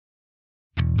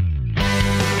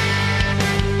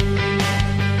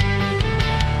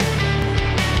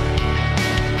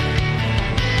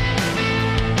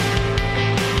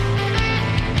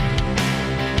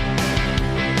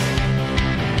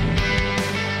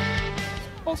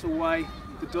Also why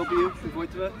the W, the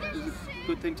Vojtva, is a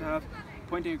good thing to have.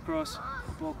 Pointing across,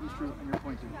 the ball comes through and you're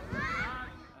pointing.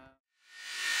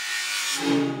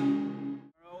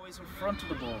 You're always in front of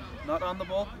the ball, not on the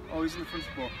ball, always in the front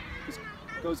of the ball. Because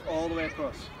it goes all the way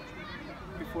across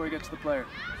before you get to the player.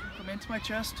 Come into my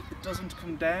chest, it doesn't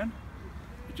come down,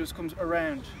 it just comes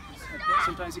around.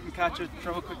 Sometimes you can catch it,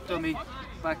 throw a quick dummy,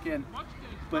 back in.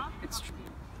 But it's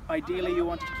ideally you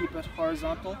want to keep it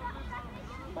horizontal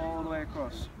all the way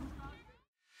across.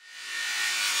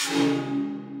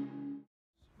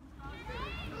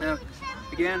 Now,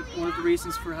 again, one of the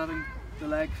reasons for having the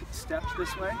leg stepped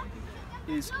this way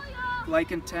is,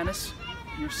 like in tennis,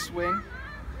 your swing,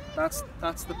 that's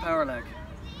the power leg.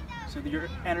 So your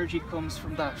energy comes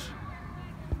from that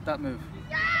move.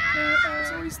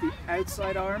 It's always the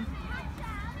outside arm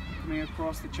coming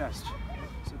across the chest.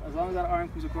 So as long as that arm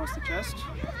comes across the chest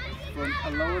from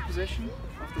a lower position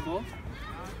of the ball,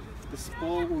 this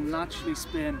ball will naturally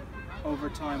spin over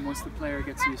time once the player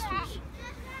gets used to it.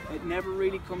 It never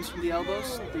really comes from the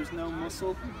elbows. There's no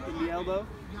muscle in the elbow.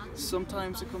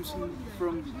 Sometimes it comes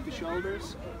from the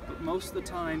shoulders, but most of the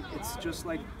time it's just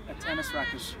like a tennis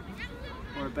racket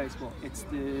or a baseball. It's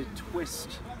the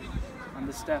twist and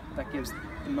the step that gives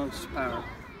the most power.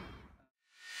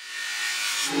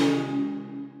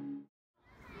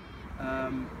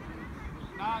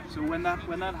 So when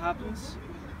that happens,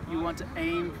 you want to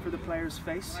aim for the player's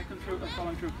face. I come through, I'm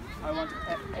following through. I want to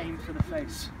aim for the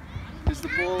face, because the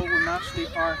ball will naturally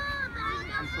arc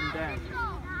and come down.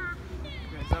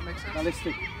 Yeah, does that make sense?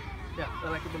 Ballistic. Yeah, I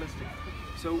like a ballistic.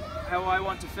 So how I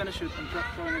want to finish it and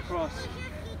throwing across,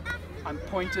 I'm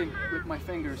pointing with my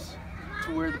fingers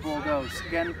to where the ball goes.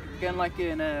 Again like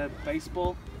in a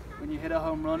baseball, when you hit a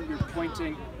home run, you're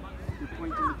pointing the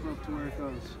club to where it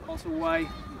goes. Also why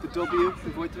the W, the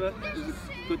Vojtva, is a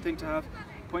good thing to have.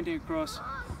 Pointing across,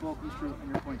 the ball comes through and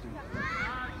you're pointing.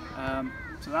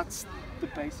 So that's the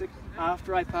basic.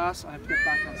 After I pass, I have to get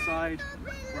back on side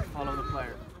or follow the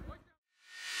player.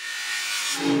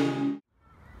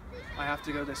 I have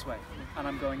to go this way and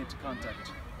I'm going into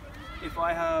contact. If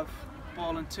I have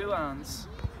ball in two hands,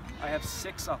 I have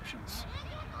 6 options.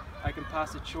 I can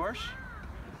pass it short,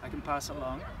 I can pass it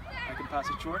long, I can pass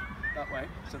it short that way.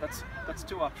 So that's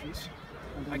 2 options.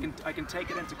 I can take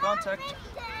it into contact,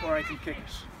 or I can kick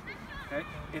it. Okay?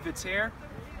 If it's here,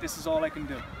 this is all I can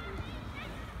do.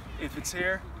 If it's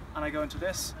here and I go into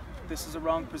this is a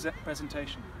wrong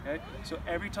presentation. Okay? So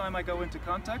every time I go into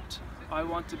contact, I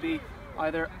want to be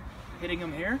either hitting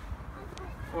him here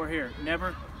or here.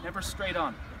 Never straight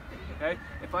on. Okay?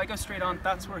 If I go straight on,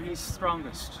 that's where he's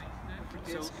strongest.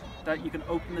 So that you can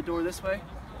open the door this way.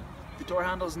 The door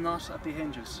handle is not at the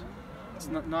hinges. It's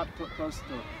not close to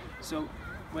the door. So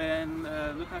when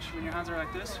Lukasz, when your hands are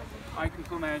like this, I can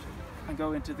come out and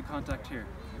go into the contact here.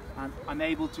 And I'm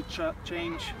able to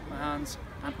change my hands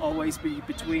and always be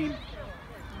between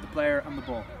the player and the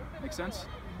ball. Make sense?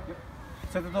 Yep.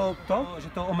 Chcete to, že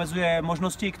to omezuje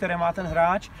možnosti, které má ten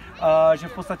hráč, že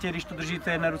v podstatě, když to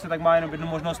držíte jedné ruce, tak má jenom jednu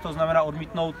možnost, to znamená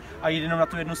odmítnout a jít jenom na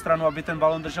tu jednu stranu, aby ten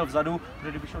balon držel vzadu, protože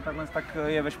kdyby šel takhle, tak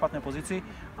je ve špatné pozici.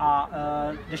 A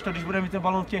když bude mít ten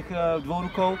balon v těch 2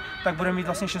 rukou, tak bude mít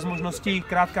vlastně 6 možností,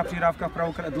 krátká přihrávka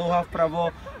vpravo, dlouhá vpravo,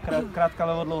 krátká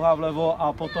levo, dlouhá vlevo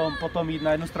a potom jít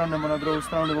na jednu stranu nebo na druhou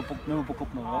stranu nebo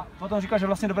pokopnout. Jo? Potom říká, že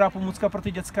vlastně dobrá pomůcka pro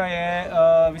ty děcka je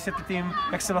vysvětlit jim,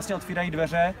 jak se vlastně otvírají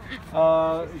dveře,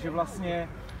 že vlastně,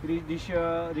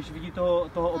 když vidí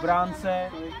toho obránce,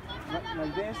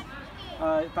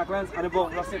 takhle, anebo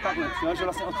vlastně takhle, jo? Že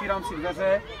vlastně otvírám si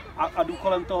dveře a jdu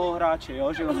kolem toho hráče,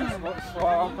 jo? Že vlastně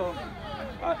schovávám to.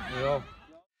 Jo.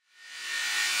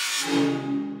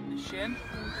 The shin,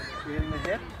 you're hitting the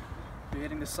hip, you're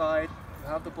hitting the side, you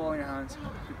have the ball in your hands,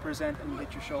 you present and you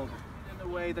hit your shoulder. In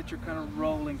a way that you're kind of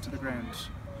rolling to the ground.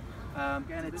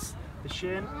 Again, it's the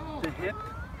shin, the hip,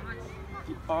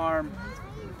 the arm,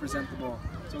 present the ball.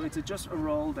 So it's just a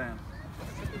roll down.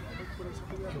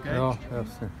 Okay? No,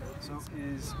 yes. So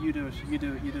you do it, you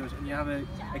do it, you do it. And you have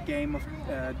a game of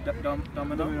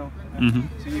domino. Mm-hmm.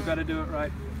 So you've got to do it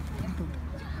right.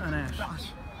 And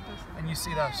out. And you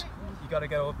see that. You got to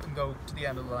go up and go to the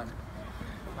end of the line.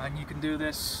 And you can do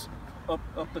this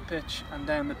up the pitch and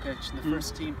down the pitch. And the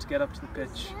first team to get up to the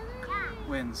pitch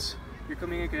wins. You're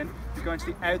coming again, you're going to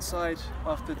the outside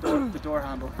of the door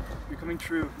handle. You're coming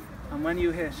through, and when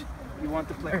you hit, you want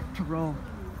the player to roll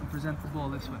and present the ball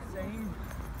this way.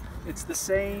 It's the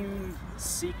same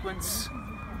sequence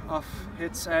of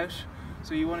hits out.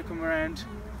 So you want to come around,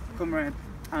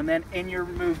 and then in your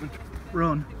movement,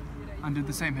 run and do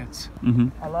the same hits. Mm-hmm.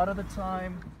 A lot of the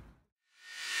time,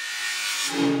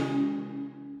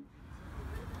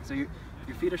 so you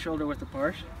Your feet are shoulder width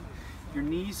apart. Your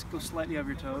knees go slightly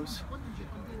over your toes.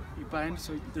 You bend,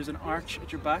 so there's an arch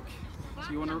at your back.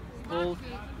 So you want to pull.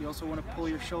 You also want to pull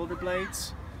your shoulder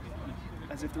blades,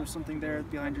 as if there was something there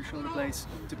behind your shoulder blades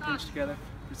to pinch together.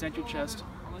 Present your chest.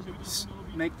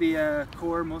 Make the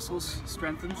core muscles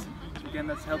strengthened. So again,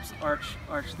 that helps arch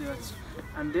the legs.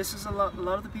 And this is a lot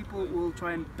of the people will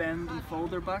try and bend and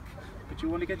fold their back, but you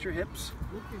want to get your hips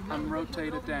and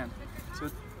rotate it down. So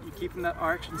you're keeping that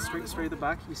arch and straight at the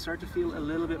back. You start to feel a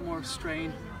little bit more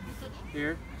strain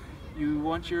here. You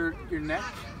want your neck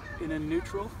in a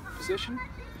neutral position,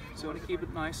 so you want to keep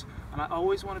it nice. And I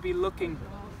always want to be looking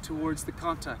towards the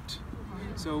contact.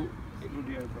 So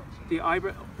the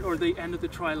eyebrow or the end of the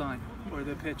try line or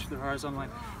the pitch, the horizontal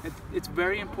line. It's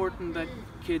very important that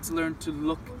kids learn to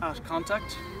look at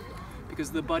contact, because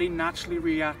the body naturally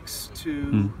reacts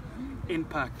to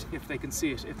impact if they can see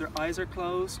it. If their eyes are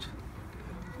closed,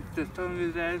 if the thumb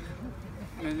is dead,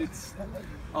 and it's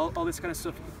all this kind of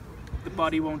stuff, the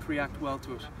body won't react well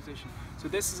to it. So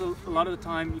this is a lot of the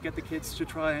time you get the kids to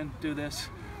try and do this,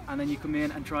 and then you come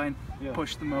in and try and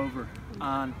push them over,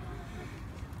 and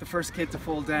the first kid to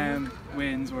fall down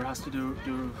wins or has to do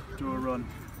a run.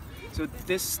 So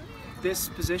this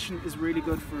position is really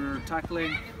good for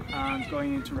tackling and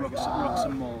going into rucks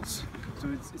and mauls. So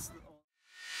it's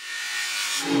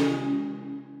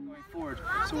going forward.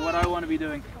 So what I want to be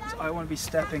doing is I want to be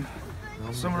stepping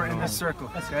somewhere in this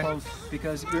circle, okay?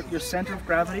 Because your center of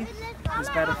gravity is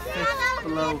about a fifth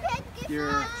below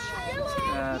your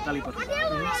belly button.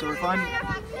 So if I'm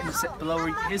below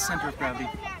his center of gravity,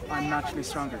 I'm naturally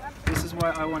stronger. This is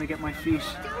why I want to get my feet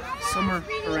somewhere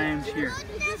around here.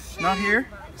 Not here,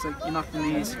 so you knock the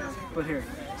knees, but here.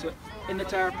 So in the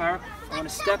Tatra power, I want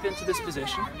to step into this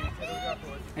position.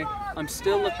 Okay? I'm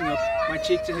still looking up, my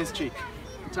cheek to his cheek.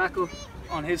 Tackle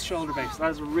on his shoulder base.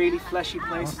 That is a really fleshy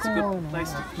place. It's a good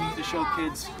place to show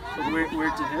kids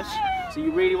where to hit. So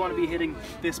you really want to be hitting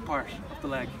this part of the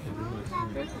leg.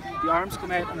 Okay? The arms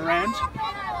come out and around,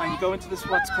 and you go into this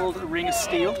what's called a ring of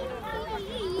steel,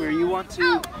 where you want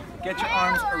to get your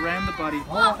arms around the body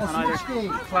and either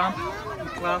clamp and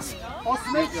clasp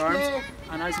with your arms,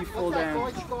 and as you fall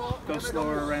down, go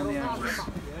slower around the ankles.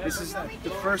 This is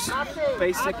the first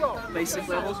basic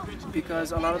level,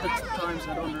 because a lot of the times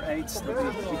at under 8s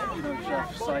there'll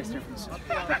be size difference.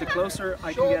 But the closer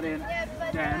I can get in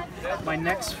down, my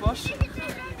next foot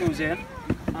goes in,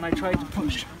 and I try to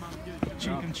push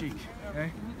cheek and cheek.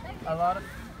 Okay, a lot of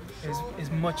is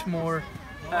much more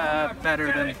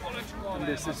better than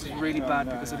this. This is really bad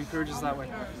because it encourages that way.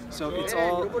 So it's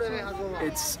all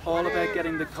about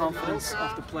getting the confidence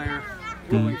of the player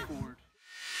going forward.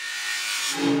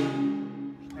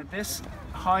 And this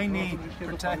high knee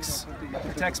protects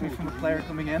me from the player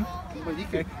coming in,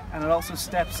 okay? And it also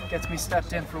gets me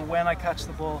stepped in for when I catch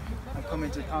the ball and come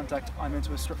into contact. I'm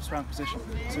into a strong position.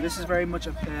 So this is very much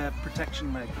a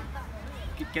protection leg.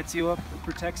 It gets you up, it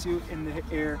protects you in the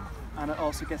air, and it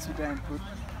also gets you down for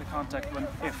the contact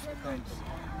if it comes.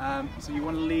 So you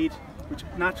want to lead, which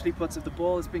naturally puts, if the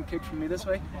ball is being kicked from me this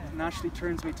way, it naturally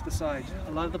turns me to the side.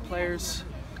 A lot of the players,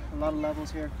 a lot of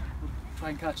levels here, will try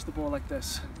and catch the ball like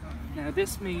this. Now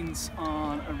this means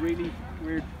on a really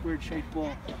weird shaped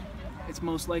ball, it's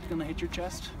most likely going to hit your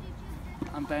chest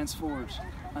and bounce forward,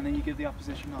 and then you give the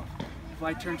opposition off. If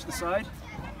I turn to the side,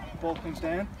 the ball comes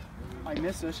down, I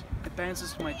miss it, it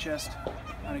bounces to my chest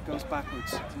and it goes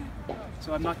backwards.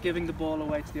 So I'm not giving the ball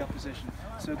away to the opposition.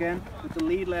 So again, with the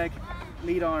lead leg,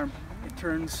 lead arm, it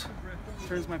turns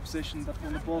my position that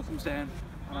when the ball comes down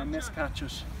and I miscatch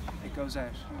it, it goes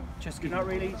out. You're not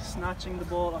really snatching the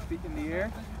ball in the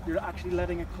air, you're actually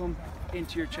letting it come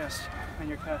into your chest and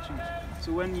you're catching it.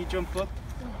 So when you jump up,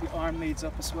 the arm leads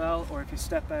up as well, or if you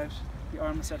step out, the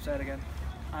arm steps out again.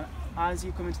 And as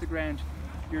you come into the ground,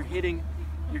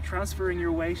 you're transferring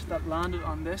your weight that landed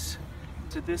on this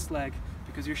to this leg,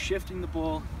 because you're shifting the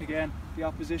ball. Again, the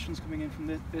opposition's coming in from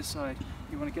this side.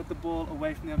 You want to get the ball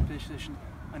away from the opposition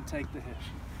and take the hit.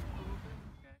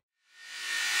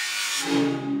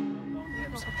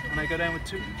 And I go down with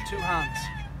two hands.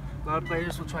 A lot of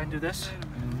players will try and do this.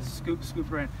 Scoop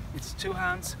around. It's two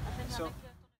hands. So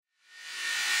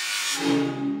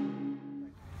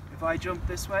if I jump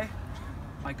this way,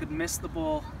 I could miss the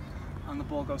ball and the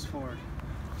ball goes forward.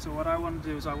 So what I want to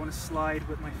do is I want to slide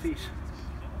with my feet.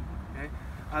 Okay?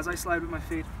 As I slide with my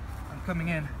feet, I'm coming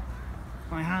in.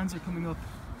 My hands are coming up,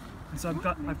 and so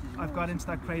I've got into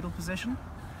that cradle position.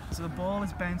 So the ball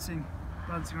is bouncing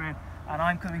around, and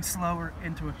I'm coming slower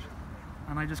into it,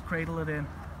 and I just cradle it in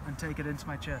and take it into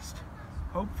my chest.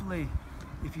 Hopefully,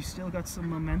 if you still got some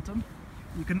momentum,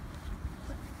 you can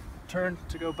turn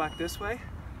to go back this way,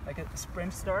 like a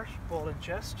sprint start, ball in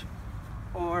chest,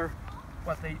 or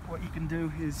what you can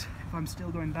do is, if I'm still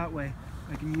going that way,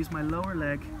 I can use my lower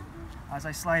leg as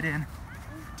I slide in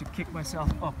to kick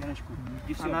myself up. And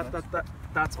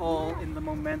that's all in the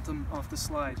momentum of the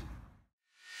slide.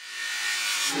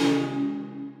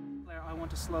 I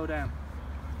want to slow down.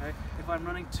 Okay? If I'm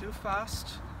running too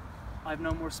fast, I have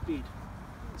no more speed.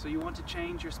 So you want to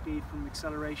change your speed from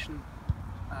acceleration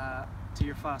to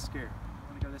your fast gear.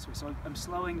 I want to go this way. So I'm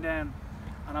slowing down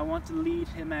and I want to lead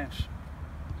him out.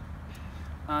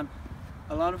 And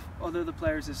a lot of the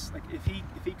players is like, if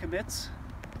he commits,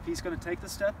 if he's going to take the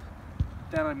step,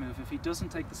 then I move. If he doesn't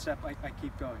take the step, I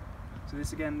keep going. So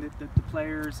this again, the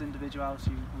player's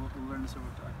individuality will learn this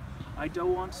over time. I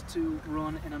don't want to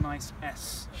run in a nice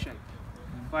S shape.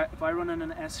 If I run in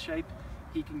an S shape,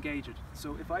 he can gauge it.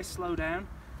 So if I slow down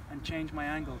and change my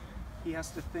angle, he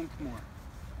has to think more.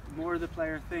 The more the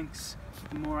player thinks,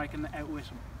 the more I can outwit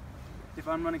him. If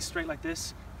I'm running straight like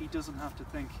this, he doesn't have to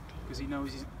think because he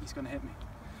knows he's going to hit me.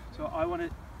 So I want to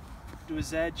do a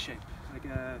Z shape, like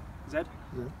a Z.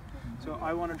 Yeah. So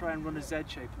I want to try and run a Z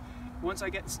shape. Once I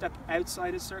step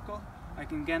outside his circle, I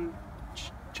can again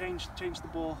change the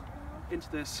ball into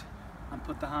this and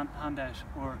put the hand out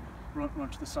or run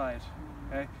to the side.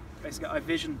 Okay. Basically, I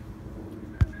vision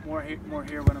more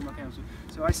here when I'm looking at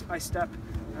it. So I step,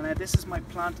 and this is my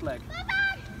plant leg.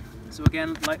 So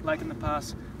again, like in the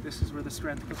past, this is where the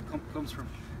strength comes from,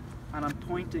 and I'm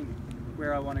pointing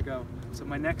where I want to go. So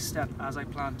my next step as I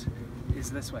plant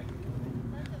is this way,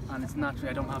 and it's naturally,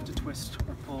 I don't have to twist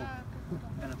or pull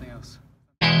anything else.